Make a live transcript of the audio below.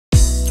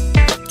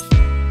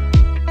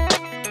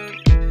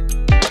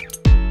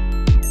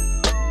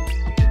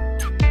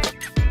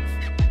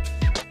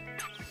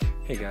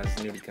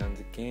Nudie Guns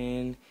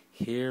again,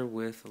 here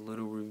with a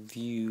little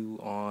review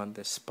on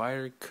the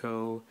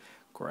Syperco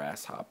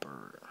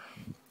Grasshopper.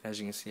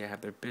 As you can see, I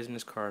have their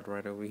business card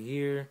right over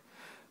here,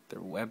 their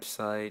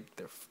website,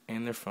 their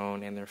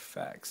phone, and their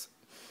fax.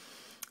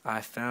 I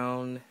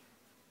found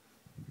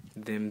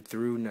them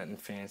through Nothing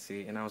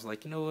Fancy, and I was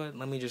like, you know what,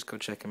 let me just go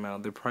check them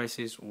out. Their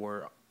prices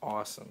were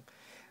awesome.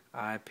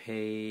 I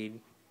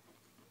paid,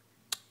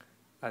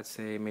 I'd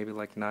say maybe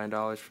like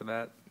 $9 for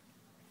that.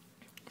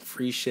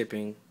 Free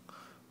shipping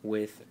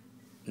with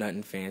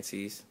Nothing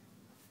Fancy's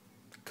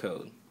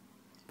code,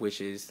 which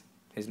is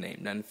his name,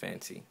 Nothing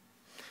Fancy.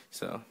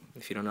 So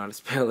if you don't know how to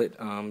spell it,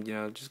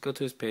 just go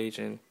to his page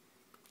and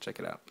check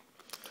it out.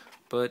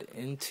 But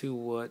into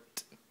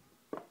what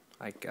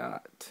I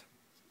got.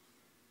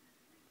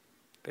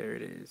 There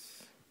it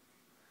is.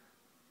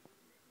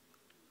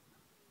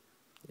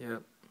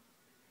 Yep.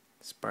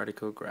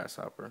 Syperco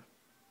Grasshopper.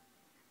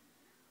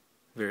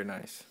 Very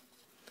nice.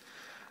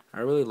 I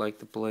really like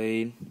the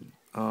blade.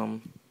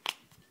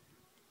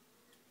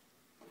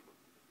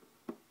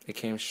 It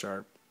came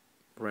sharp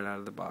right out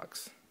of the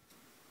box.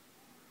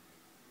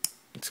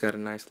 It's got a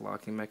nice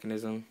locking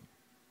mechanism.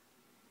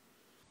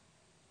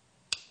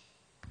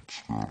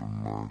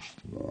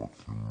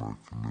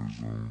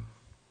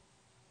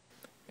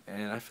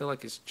 And I feel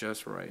like it's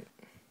just right.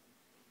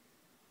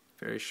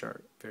 Very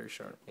sharp, very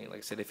sharp. And like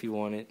I said, if you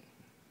want it,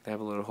 they have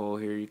a little hole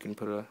here. You can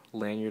put a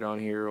lanyard on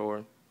here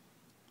or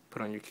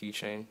put on your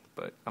keychain.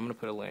 But I'm going to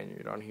put a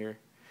lanyard on here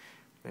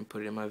and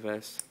put it in my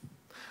vest.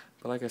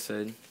 But like I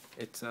said,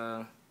 it's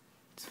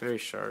very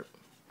sharp.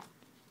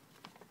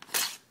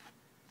 See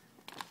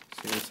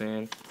what I'm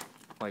saying?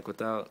 Like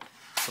without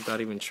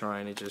even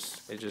trying, it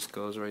just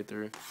goes right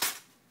through.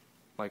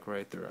 Like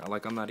right through.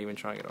 Like I'm not even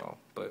trying at all.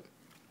 But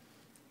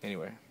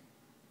anyway,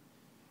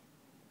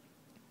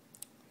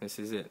 this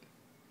is it.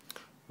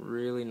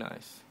 Really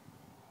nice.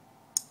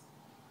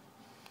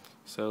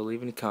 So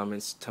leave in the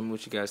comments. Tell me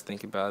what you guys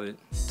think about it.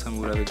 Tell me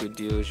what other good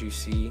deals you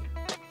see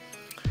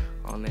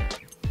on there.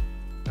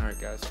 Alright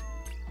guys.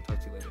 Talk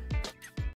to you later.